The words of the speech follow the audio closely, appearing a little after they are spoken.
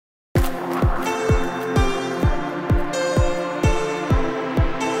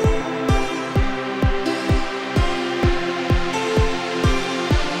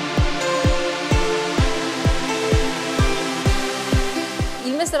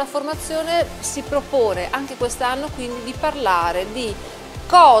mese della formazione si propone anche quest'anno quindi di parlare di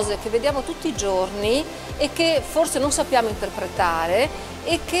cose che vediamo tutti i giorni e che forse non sappiamo interpretare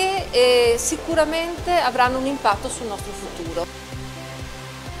e che sicuramente avranno un impatto sul nostro futuro.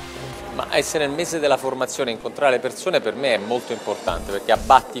 Ma essere nel mese della formazione, incontrare le persone per me è molto importante perché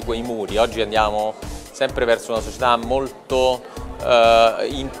abbatti quei muri. Oggi andiamo sempre verso una società molto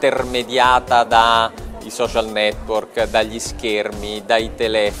intermediata dai social network, dagli schermi, dai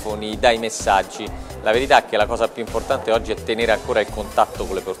telefoni, dai messaggi. La verità è che la cosa più importante oggi è tenere ancora il contatto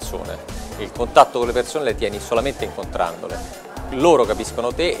con le persone. Il contatto con le persone le tieni solamente incontrandole. Loro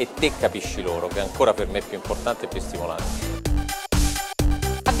capiscono te e te capisci loro, che è ancora per me più importante e più stimolante.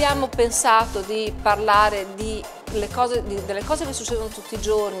 Abbiamo pensato di parlare delle cose che succedono tutti i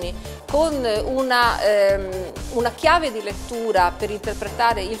giorni con una chiave di lettura per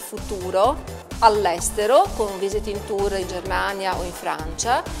interpretare il futuro all'estero, con visiting tour in Germania o in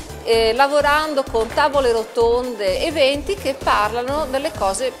Francia, lavorando con tavole rotonde, eventi che parlano delle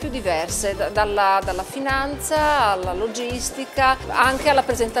cose più diverse, dalla finanza alla logistica, anche alla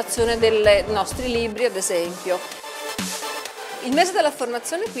presentazione dei nostri libri ad esempio. Il mese della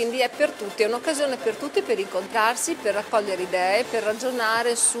formazione quindi è per tutti, è un'occasione per tutti per incontrarsi, per raccogliere idee, per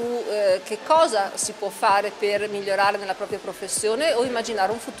ragionare su che cosa si può fare per migliorare nella propria professione o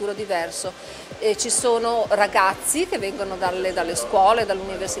immaginare un futuro diverso. Ci sono ragazzi che vengono dalle scuole,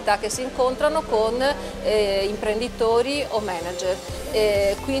 dall'università che si incontrano con imprenditori o manager,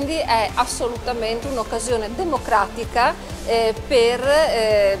 quindi è assolutamente un'occasione democratica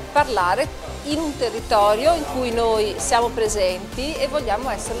per parlare in un territorio in cui noi siamo presenti e vogliamo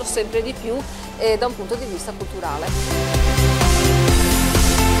esserlo sempre di più da un punto di vista culturale.